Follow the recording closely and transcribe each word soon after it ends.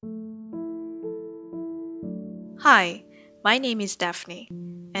Hi, my name is Daphne,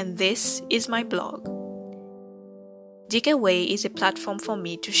 and this is my blog. Digaway is a platform for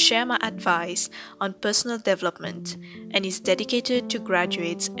me to share my advice on personal development and is dedicated to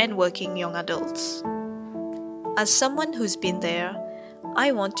graduates and working young adults. As someone who's been there,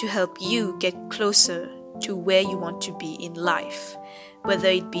 I want to help you get closer to where you want to be in life, whether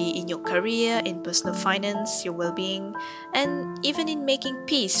it be in your career, in personal finance, your well-being, and even in making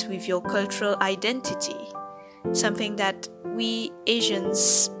peace with your cultural identity, something that we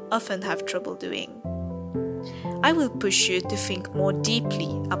Asians often have trouble doing. I will push you to think more deeply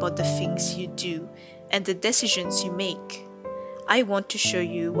about the things you do and the decisions you make. I want to show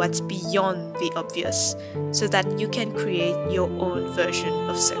you what's beyond the obvious so that you can create your own version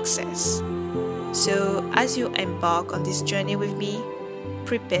of success. So, as you embark on this journey with me,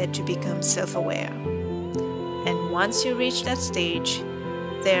 prepare to become self-aware. And once you reach that stage,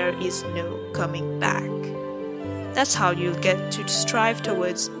 there is no coming back. That's how you'll get to strive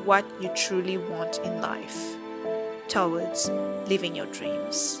towards what you truly want in life, towards living your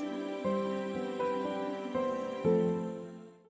dreams.